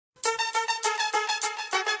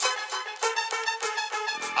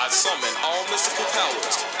I summon all mystical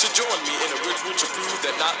powers to join me in a ritual to prove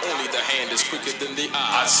that not only the hand is quicker than the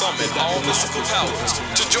eye. I summon all mystical powers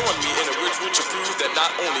to join me in a ritual to prove that not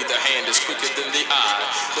only the hand is quicker than the eye,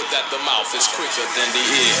 but that the mouth is quicker than the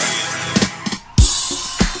ear.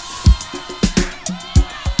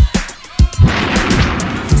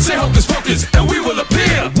 Say hocus pocus and we will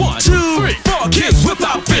appear. 1, 2, 3, 4 kids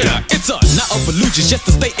without fear. It's not of illusions, just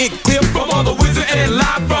to stay it clear from all the wizards and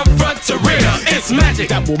live from front to rear. It's magic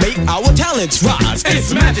that will make our talents rise.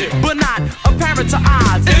 It's magic, but not apparent to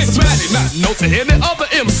eyes. It's magic, not known to any other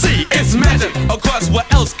MC. It's magic, of course,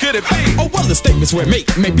 what else could it be? Oh, well, the statements we make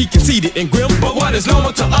may be conceited and grim, but what is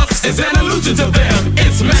known to us is an illusion to them.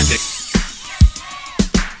 It's magic.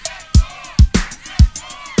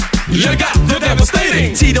 You got the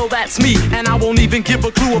devastating Tito, that's me, and I won't even give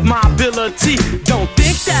a clue of my ability. Don't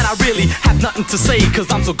think that I really have nothing to say, cause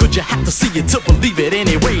I'm so good you have to see it to believe it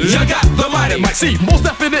anyway. You got the mighty might see, most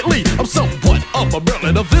definitely I'm somewhat of a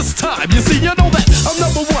brilliant of this time. You see, you know that I'm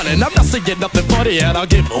number one, and I'm not saying nothing funny, and I'll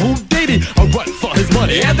give Houdini a run for his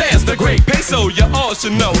money. And there's the great peso, you all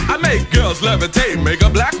should know. I make girls levitate, make a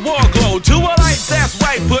black wall glow. To a light that's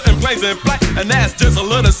white, putting planes in flight, and that's just a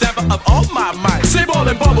little sample of all my might. Say ball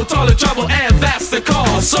and bubble, tall and trouble, and that's the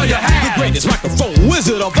cause. So you have the greatest microphone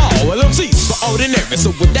wizard of all. Well, MC's for ordinary,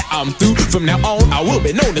 so with that I'm through. From now on, I will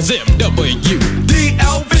be known as MW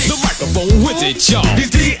DLB, the microphone wizard, y'all.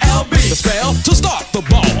 He's DLB, the spell to start the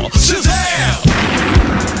ball. Shazam!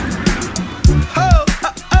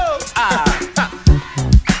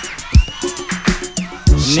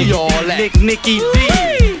 Nicky D.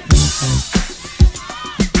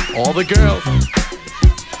 All the girls.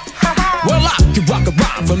 Well, I can rock a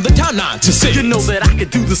rhyme from the time 9 to 6. You know that I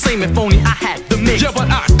could do the same if only I had the mix. Yeah, but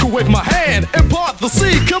I could wave my hand and part the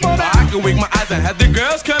sea. Come on, I can wink my eyes and have the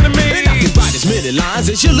girls come to me. And I can write as many lines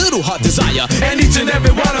as your little heart desire. And each and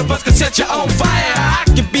every one of us can set you on fire. I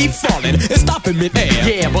can be falling and stopping mid-air.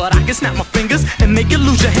 Yeah, but I can snap my fingers and make you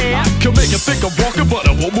lose your hair. I can make you think I'm walking, but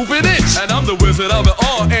I won't move an inch. And I'm the wizard of it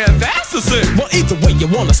all, and that's the sin. Well, either way you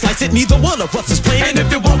wanna slice it, neither one of us is playing. And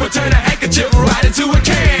if you want, return a handkerchief right into a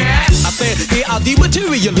can. I said, here I'll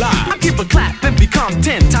dematerialize. I keep a clap and become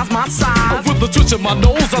 10 times my size. With the twitch of my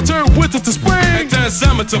nose, I turn winter to spring. And turn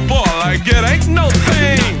summer to fall like it ain't no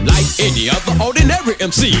thing. Like any other ordinary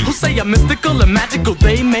MC who say I'm mystical and magical,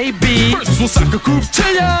 they may be. First we'll suck a groove to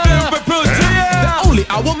ya. Then we'll pull to ya. That only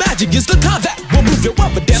our magic is the kind that will move you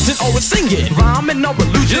up for dancing or singing. Rhyming no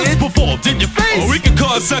illusions just performed in your face. Or we can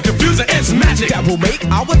cause some confusion. It's magic that will make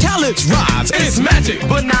our talents rise. It's magic,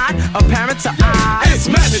 but not apparent to eyes. It's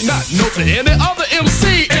magic, not known to any other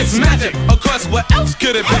MC. It's magic, of course, what else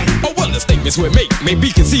could it be? Oh, well, the statements we make may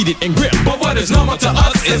be conceited and grim, but what is normal to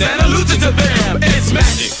us is an illusion to them. It's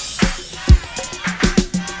magic.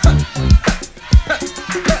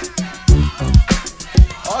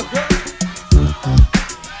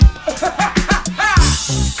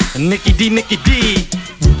 Nicky D.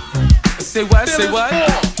 Say what? Say what?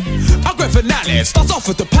 Our grand finale starts off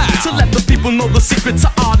with the pow. To let the people know the secret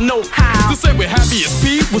to our know-how. To say we're happy as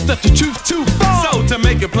P was that the truth too far. So to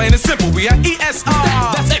make it plain and simple, we are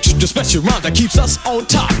ESR. That's extra special rhyme that keeps us on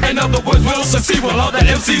top. In other words, we'll succeed when all the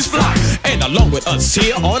MCs fly. And along with us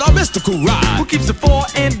here on our mystical ride, who keeps it 4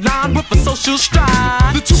 in line with the social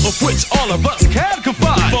stride. The two of which all of us can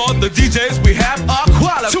confide. For the DJs we have are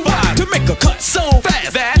qualified to make a cut so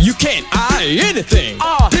fast that you can't eye anything.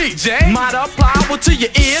 DJ might apply to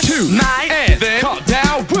your ears tonight, and then calm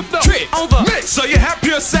down with the trick on the mix, so you have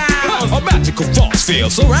pure sound. A magical force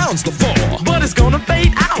field surrounds the floor, but it's gonna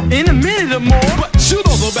fade out in a minute or more. But shoot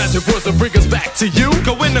all the magic words to bring us back to you.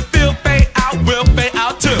 Go in the field, fade out, we'll fade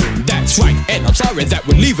out too. That's right, and I'm sorry that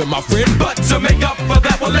we're leaving, my friend, but to make up for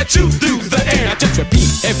that, we'll let you do the air. Now just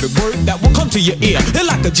repeat every word that will come to your ear, and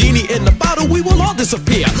like a genie in a bottle, we will all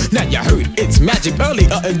disappear. Now you heard it's magic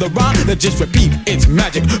earlier in the rhyme. Now just repeat it's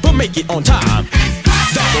magic, but make it on time.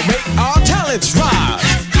 That will make our talents rise,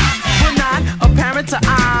 but not apparent to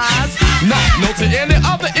eyes. Not known to any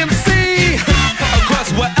other MC. Of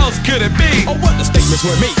course, what else could it be? Oh, what the statements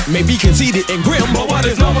were made may be conceited and grim, but what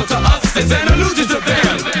is normal to us is an illusion to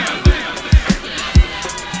them.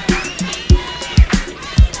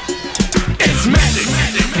 It's magic.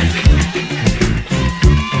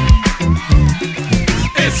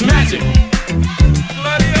 It's magic.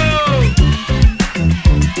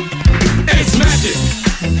 It's magic.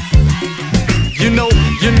 You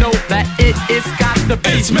know that it is got to be.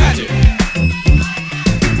 It's magic.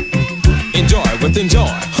 Enjoy with enjoy.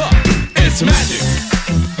 It's magic.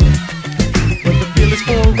 When the feel is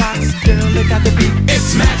full rocks, girl, it got to be.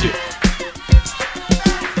 It's magic.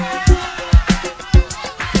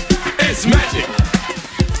 It's magic.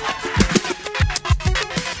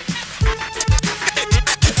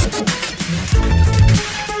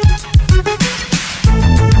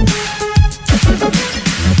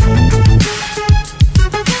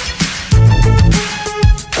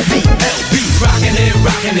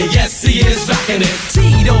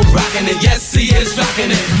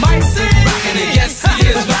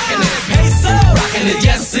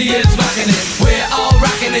 is rocking it. We're all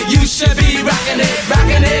rocking it. You should be rocking it,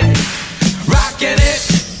 rocking it, rocking it.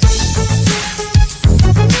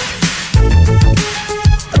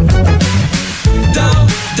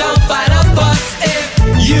 Don't fight a fuss if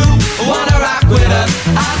you wanna rock with us.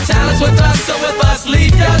 Our talents with us, so with us,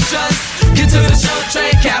 leave your trust. Get to the show,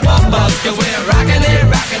 train, cap or bus, cause we're rocking it,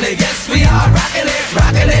 rocking it. Yes, we are rocking it,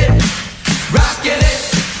 rocking it, rocking it.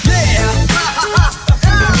 Yeah.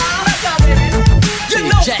 You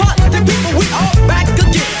know what, the people, we all back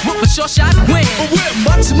again. With a short shot win, but we're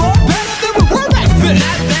much more better than we were back then.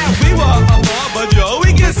 Not that we were above, but yo,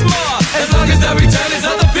 we get smart. As long as the return is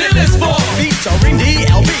of the fearless for. Featuring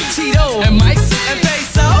DLB, Tito, and Mike, and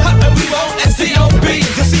Peso, and we won't SCOB.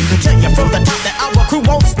 You'll see to tell you from the top that our crew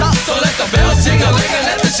won't stop. So let the bells jingle and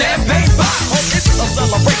let the champagne pop. Oh, it's a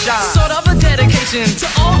celebration, sort of a dedication to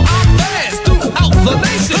all our fans throughout the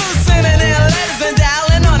nation. Who's sending in letters and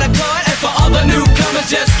dialing on a card, and for all the newcomers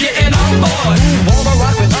just getting on board. Who wanna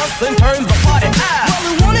rock with us and turn the party out? Well,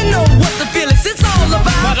 we wanna know what the feelings it's all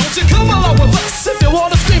about. Why don't you come along with us if you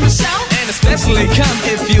wanna scream and shout? And especially come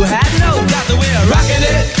if you had no doubt that we're rocking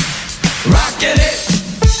it, rocking it.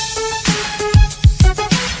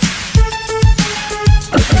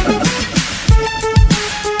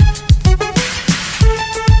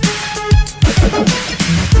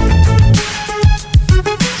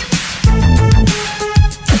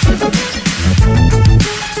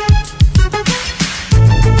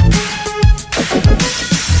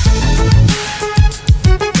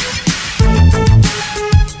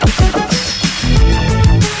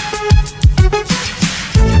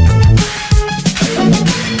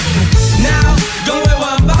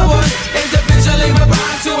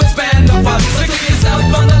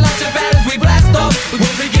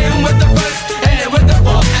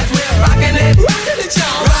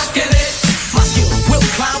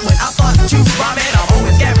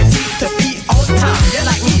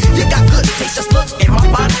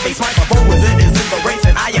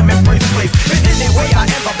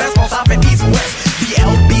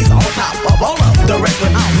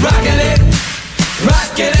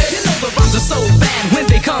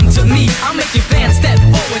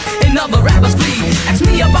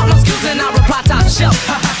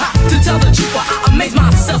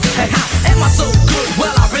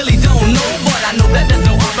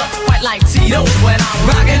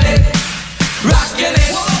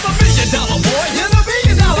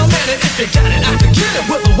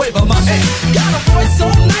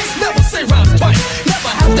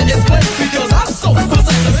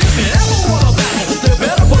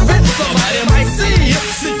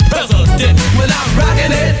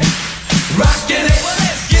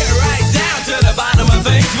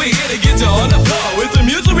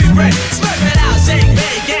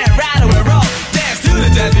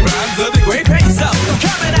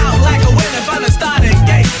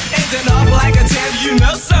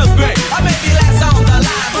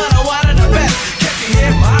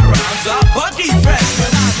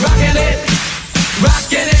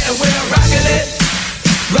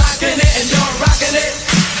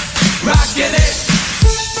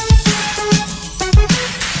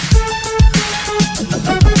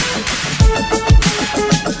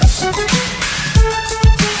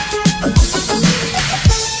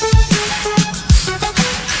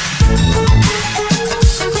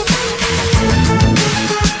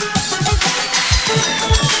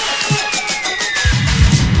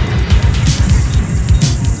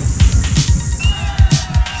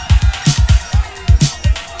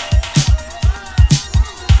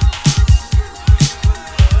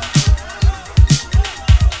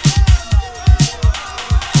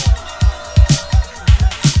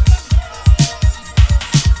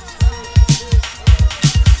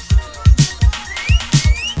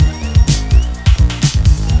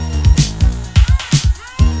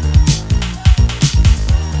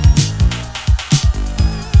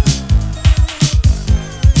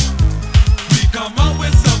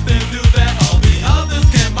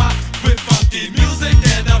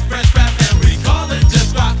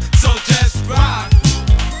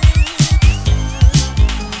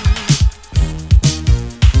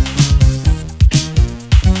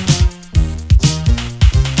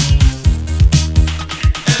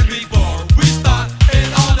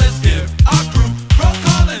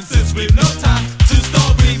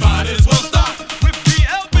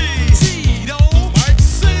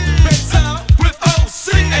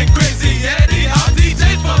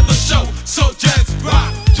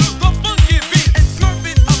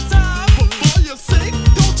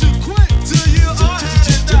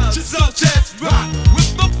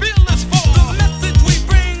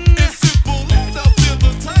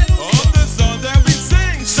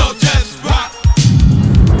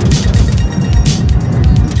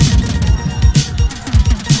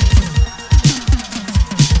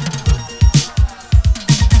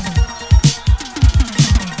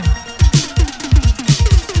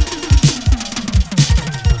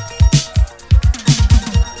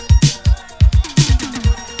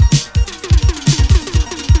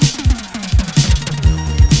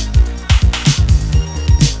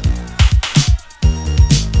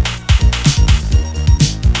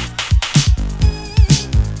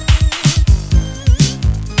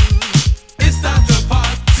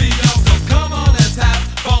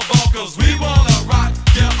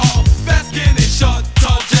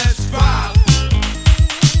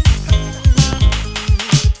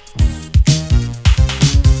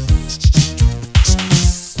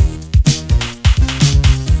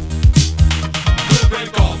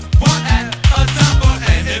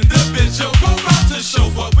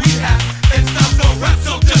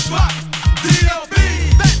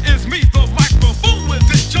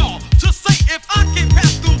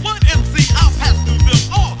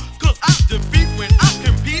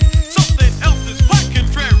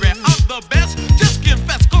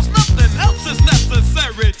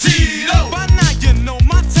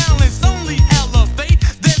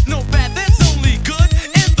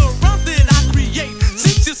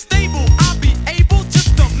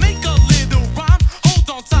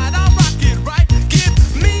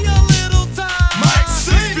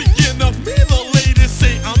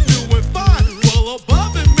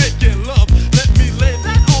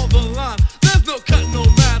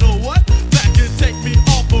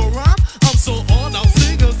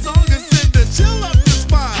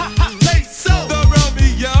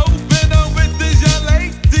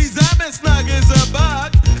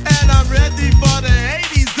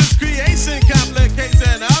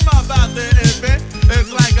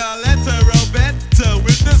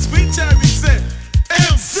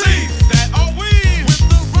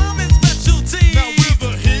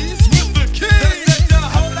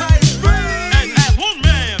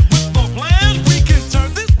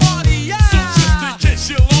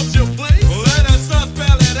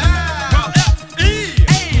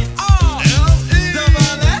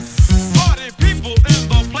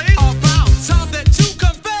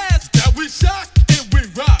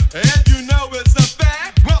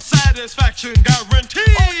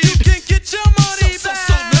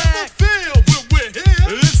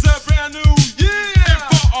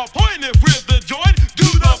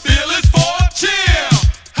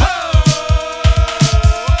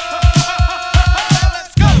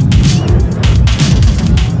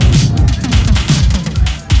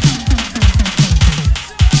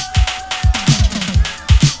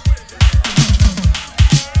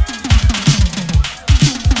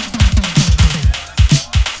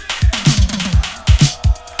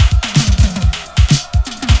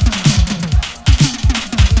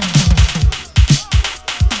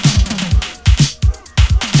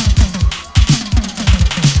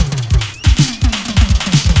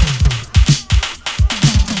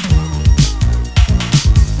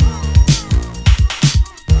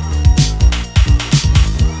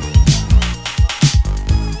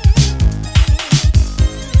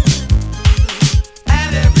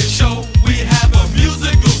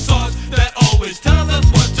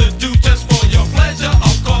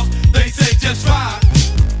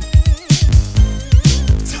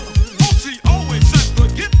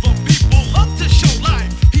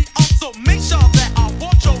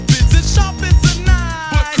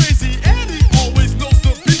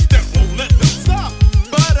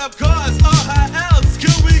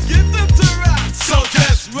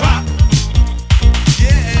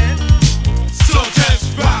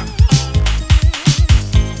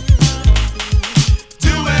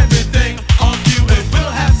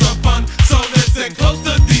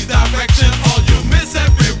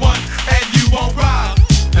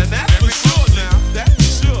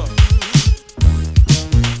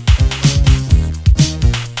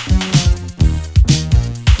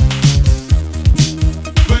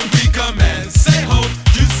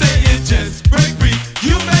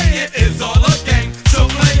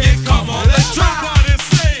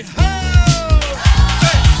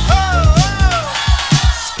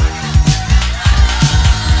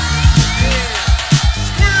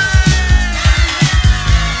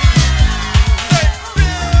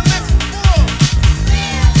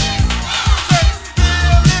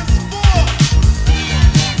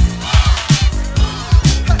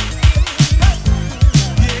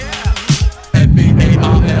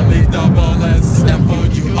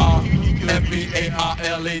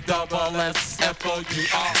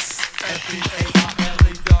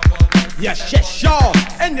 Yes, yes, y'all,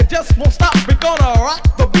 and you just won't stop. We're gonna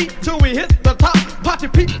rock the beat till we hit the top. Party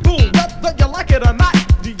people, whether you like it or not,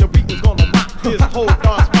 the beat is gonna rock this whole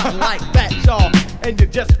darn spot like that, y'all. And you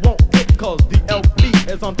just won't get, cause the LP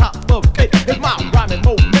is on top of it. It's my rhyming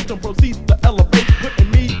momentum proceeds to elevate,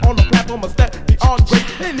 putting me on the platform a step beyond great.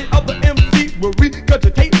 Any other MC will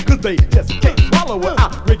regurgitate, cause they just can't swallow what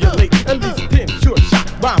I regulate. At least 10 sure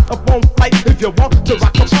shot rhymes up on flight. If you want to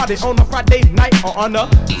rock a party on a Friday night or on a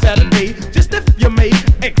Saturday, just if you may,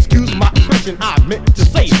 excuse my expression, I meant to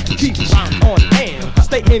say, keep rhymes on hand,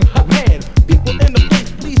 stay in command. People in the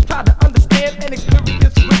place, please try to understand and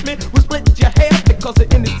experience with me. We'll split your hair because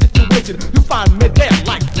in this situation, you find me there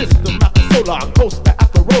like system after solar, coaster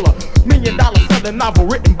after roller. $1 million selling novel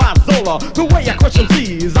written by Zola. The way I crush them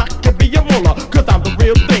C's, I can be a molar, cause I'm the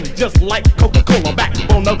real thing, just like Coca-Cola.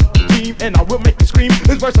 Backbone of the team, and I will make you scream.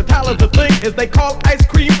 As versatile as the thing is they call ice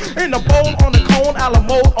cream. In a bowl, on a cone,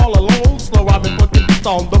 Alamo, all alone. Slow rhyming fucking beats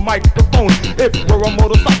on the microphone. If we're a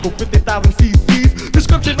motorcycle, 50,000 cc's.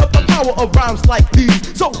 Description of the power of rhymes like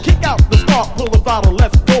these. So kick out the start, pull the throttle,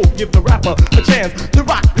 let's go. Give the rapper a chance to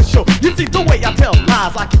rock the show. You see, the way I tell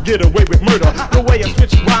lies, I can get away with murder. The way I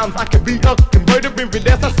switch rhymes, I can be a converter. Bring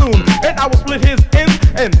dance soon, and I will split his ends,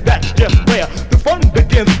 and that's just where the fun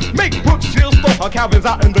begins. Make Brooks Shields for her Calvin's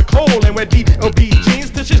out in the cold, and wear D.O.B.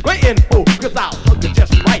 jeans till she's great and full. Cause I'll hug her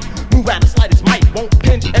just right, move at the slightest might, won't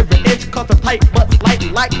pinch every inch, cause I'm tight but slightly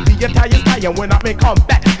like the Italian stallion when I'm in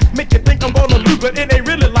combat. Make you think I'm gonna lose, but it ain't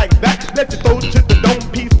really like that. Let you throw to the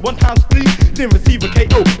dome piece 1 times 3, then receive a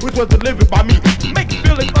KO, which was delivered by me. Make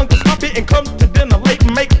feelings Uncle Sloppy and come to dinner late.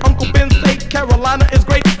 Make Uncle Ben say Carolina is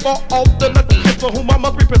great for all the knuckleheads for whom I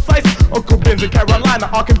must be precise. Uncle Ben's and Carolina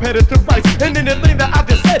are competitive rights, and anything that I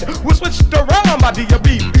just said was switched around by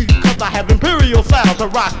D.O.B. Cause I have imperial sound to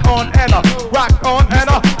rock on and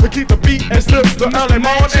to keep the beat and slip the early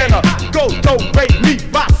morning. Go, don't rate me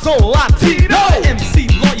by Sol Latino. MC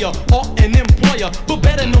lawyer or an employer, but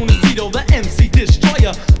better known as Tito, the MC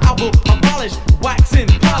destroyer. I will abolish, wax and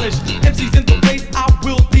polish. MCs in the place, I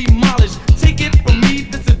will demolish. Take it from me,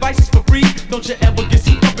 this advice is for free. Don't you ever get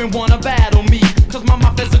suited up and wanna battle me, cause my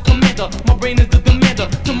mouth is a commander, my brain is the demander.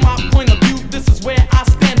 To my point of view, this is where I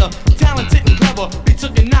stand up. Talented and clever, be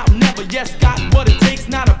taken out never. Yes, got what it takes,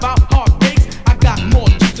 not about heartbreaks. I got more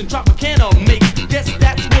juice than Tropicana makes. Yes,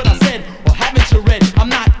 that's what I said, or haven't you read? I'm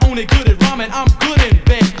not only good at rhyming, I'm good in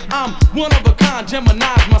bed. I'm one of a kind,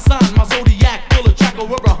 Gemini's my sign. My zodiac full of track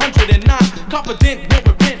over 109. Confident, won't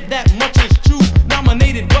repent, that much is true.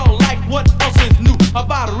 Nominated well, like what else is new?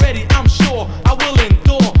 About already, I'm sure I will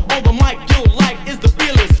endure. On the mic, you'll like is the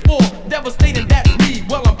fearless four. Devastating, that's me,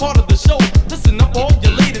 well I'm part of the show. Listen up all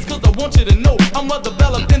you ladies, cause I want you to know I'm well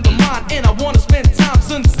developed in the mind, and I wanna spend time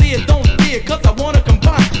sincere. Don't fear, cause I wanna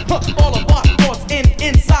combine all of our thoughts and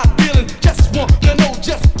inside feelings. Just want to know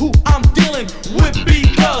just who I'm dealing with,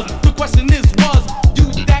 because the question is, was you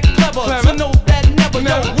that clever? To know that never,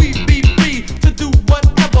 yo, we be free to do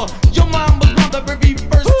whatever. Your mind was wrong the very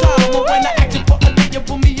first time, but when I asked you for a day, you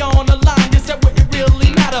put me on the line. You said, well, it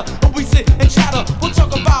really matter, but we sit and chatter. We'll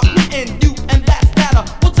talk about me and you, and that's that.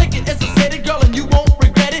 We'll take it as I said it, girl, and you won't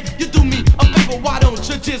regret it. You do me a favor, why don't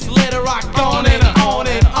you just let it rock on and on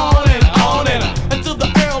and on and on and until the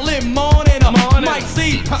early morning. Mike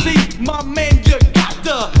C, my man, you got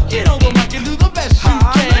to get on the mic and do the best you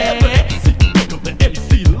can. The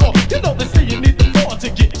MC law, you know they say you need the floor to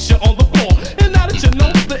get you on the floor. And now that you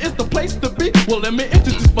know that it's the place to be, well let me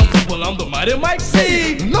introduce myself. Well, I'm the mighty Mike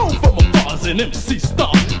C, known for my far as an MC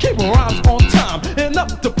star. Keep my rhymes on time and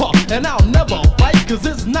up to par, and I'll never fight cause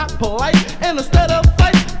it's not polite. And instead of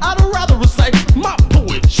fight, I'd rather recite my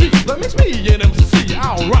poetry. That makes me an MC.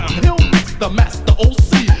 I'll rhyme, he'll mix the master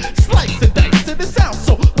OC. Slice and dice, and it sounds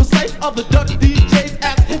so precise. Other duck DJs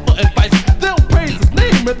ask him for advice. They'll praise his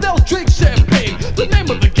name and they'll drink champagne. The name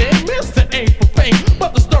of the game is to aim for fame,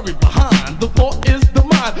 but the story behind the thought is the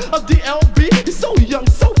mind of DLB. He's so young,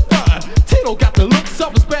 so fine. Tito got the looks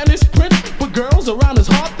of a Spanish prince. For girls around his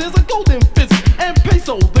heart, there's a golden fist. And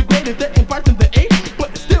Peso, the greatest, they ain't right in the eight,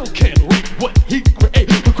 but still can't rate what he create.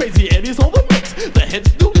 The crazy Eddie's on the mix, the heads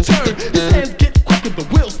do turn. His hands get quick and the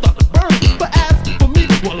wheels start to burn. But as for me,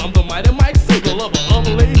 well I'm the mighty Mike C, the lover of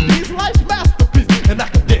ladies, life's masterpiece. And I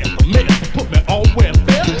can dance the man to put me on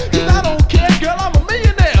welfare. Cause I don't care, girl, I'm a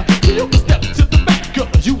millionaire. You can step to the back, girl,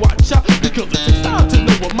 you watch out, because it takes time to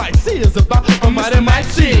know what Mike C is about. The mighty Mike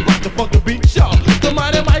C, rock the funky beat, y'all. The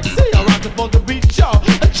mighty Mike C, I rock the funky beat, y'all.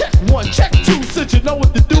 Check 1, check 2, since you know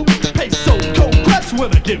what to do. Peso, cold press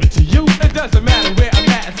when I give it to you. It doesn't matter where I'm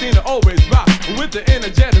at, I seem to always rock with the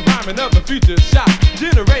energetic rhyming of the future shot.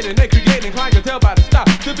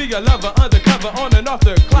 a lover undercover on and off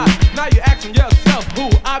the clock. Now you're asking yourself who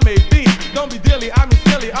I may be. Don't be dilly, I mean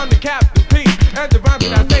silly, I'm the Captain P. And the rhyme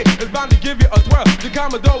that I say is bound to give you a twirl. The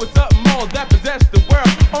Commodore with something more that possess the world.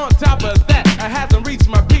 On top of that, I hasn't reached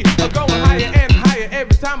my peak. I'm going higher and higher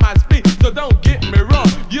every time I speak. So don't get me wrong,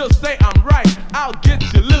 you'll say I'm right. I'll get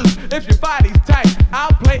you loose if your body's tight.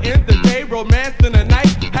 I'll play in the day, romance in the night.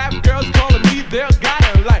 Have girls calling me their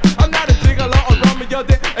guiding light. I'm not a gigolo or Romeo.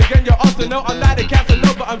 Then again, you also know I'm not a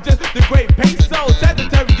Casanova. I'm just the great peso.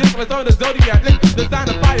 Sagittarius was on the zodiac list. The sign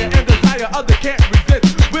of fire and desire, other can't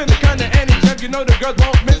resist. When it comes to any champ, you know the girls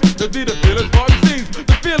won't miss. The be the feelings for MCs,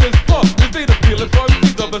 the feelings for. The be the feelings for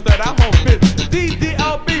MCs, of us that I won't miss.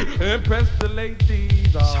 DDLB, impress the ladies.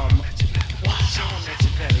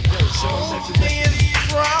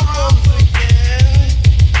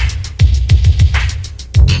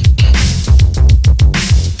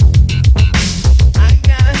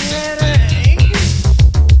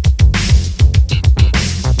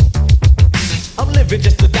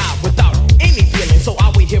 Just to die without any feeling, so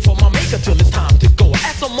I wait here for my maker till it's time to go.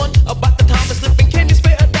 Ask someone about the time is slipping. Can you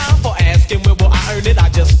spare a dime for asking where will I earn it? I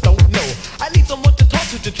just don't know. I need someone to talk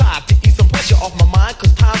to try to ease some pressure off my mind,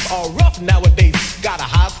 cause times are rough nowadays. Got a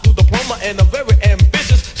high school diploma and I'm very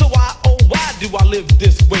ambitious. So why, oh why do I live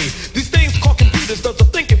this way? These things called computers does the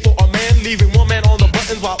thinking for a man, leaving one man on the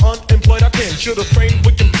buttons while unemployed I can. Should've trained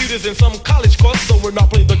with computers in some college course, so when I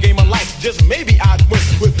play the game of life, just maybe I'd win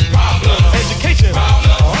with problems. Education,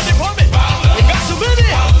 unemployment, we got too many.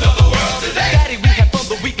 Daddy, we had fun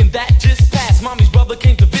the weekend that just passed. Mommy's brother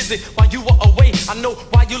came to visit while you were away. I know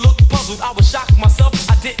why you looked puzzled. I was shocked myself.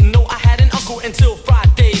 I didn't know I had an uncle until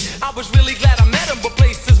Friday. I was really glad I met him, but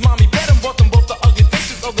places mommy bet him. Brought them both the ugly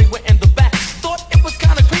faces, so they went in the back. Thought it was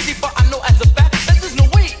kinda crazy, but I know as a fact that there's no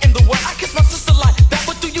way in the world I kiss my sister like that.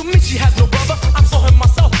 What do you mean she has no brother? I saw him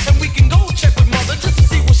myself, and we can go check with mother just to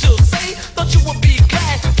see what she'll say. Thought you would be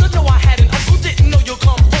glad to know I had an uncle. Didn't know you'll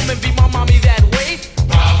come home and be my mommy that way.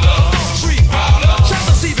 Street, child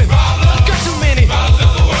deceiving, got too many.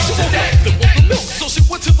 She won't like the milk, so she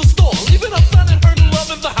went to the store, leaving her son and her new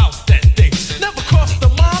love in the house that day. Never crossed her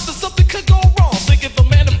mind that something could go wrong. Thinking the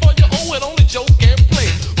man in 4-year-old would only joke and play.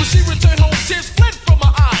 When she returned home, tears fled from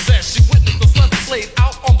her eyes as she witnessed the son laid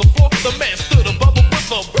out on the floor. The man stood above her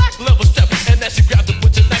with a black leather strap, and as she grabbed the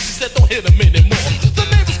butcher knife, she said, "Don't hit him anymore." The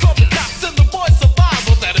neighbors called the cops, and the boy survived.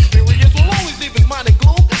 But that experience will always leave his mind in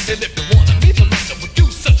gloom. And if you wanted me to make him do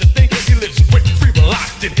such a thing, he lives rent free, but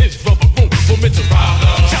locked in his rubber room for mental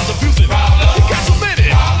child abusing. He got too many.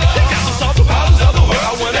 He got to solve the problems other way.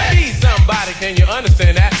 I wanna be somebody, can you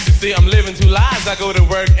understand that? You see, I'm living two lives, I go to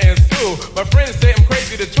work and school. My friends say I'm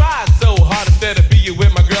crazy to try so hard instead of being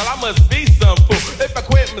with my girl. I must be some fool. If I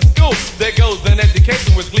quit my school, there goes an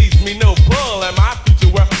education which leaves me no pull in my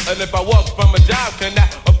future world. And if I walk from a job, can I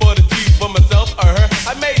afford a G for myself or her?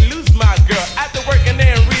 I may lose my girl after working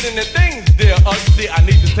there and reading the things there. See, I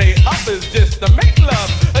need to stay up is just to make love.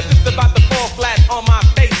 It's just about to fall flat on my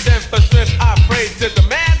face, and for strength I pray to the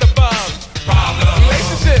man above.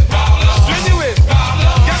 Relationship, strenuous,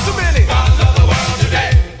 got too many.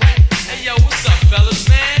 Hey yo, what's up, fellas,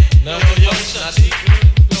 man? No, yo,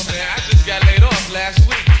 man, I just got laid off last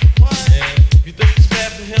week. Man, you think it's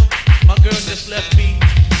bad for him? My girl just left me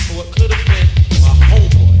for what could have been my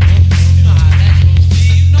homeboy. You know how that goes, D.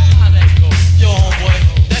 You know how that goes. Yo, homeboy,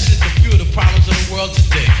 that's just a few of the problems of the world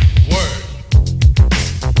today. Word.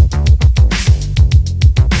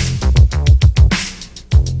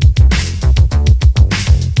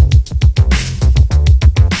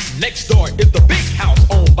 Next door is the big house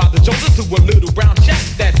owned by the Joneses, to a little brown shack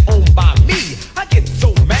that's owned by me. I get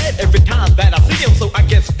so mad every time that I see him, so I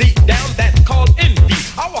guess deep down that's called envy.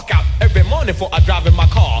 I walk out every morning before I drive in my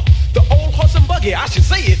car. The old horse and buggy, I should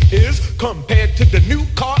say it is, compared to the new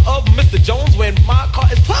car of Mr. Jones. When my car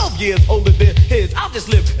is 12 years older than his, I'll just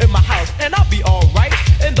live in my house and I'll be alright.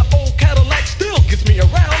 And the old Cadillac still gets me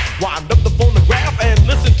around. Wind up the phonograph and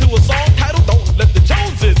listen to a song titled "Don't Let the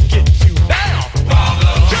Joneses Get You Down."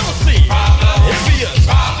 Jealousy, envious,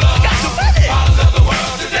 got too many.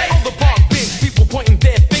 On the park bench, people pointing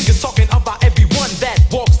their fingers, talking about everyone that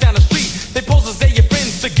walks down the street. They pose as they your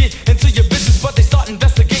friends to get into your business, but they start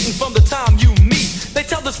investigating from the time you meet. They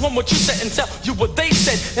tell this one what you said and tell you what they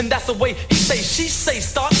said, and that's the way he say, she say,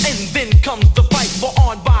 start, and then comes the fight. For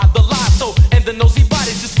on by the live, so and the nosy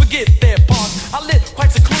bodies just forget their parts. I live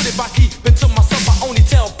quite secluded by keeping to myself. I only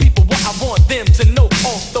tell people what I want them to know.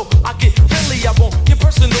 Although I get friendly, I won't get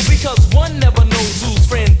personal, because one never knows who's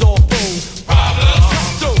friend or foe.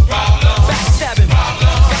 Backstabbing,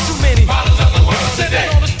 got too many. Sitting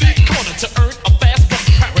on the street corner to earn a fast buck.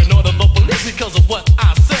 Paranoid of the police because of what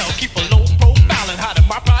I sell. Keep a low profile and hiding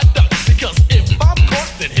my pride.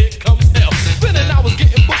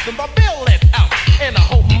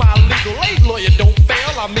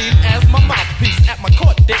 I mean as my mouthpiece at my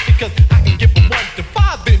court date, because I can get from 1 to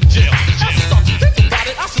 5 in jail. As I start to think about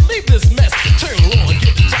it, I should leave this mess. Turn law and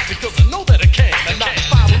get the job because I know that I can. And 9 to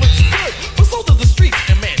 5 looks good, but so does the streets.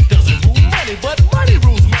 And man doesn't rule money, but money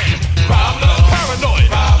rules man. Paranoid,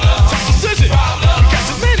 tough decision,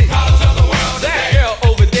 catch as many. That girl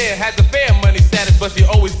over there has the fair money status, but she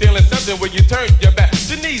always feeling something when you turn your back.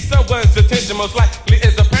 She needs someone's attention, most likely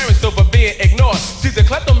is the parent, so for being ignored, she's a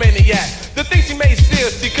kleptomaniac. The things she may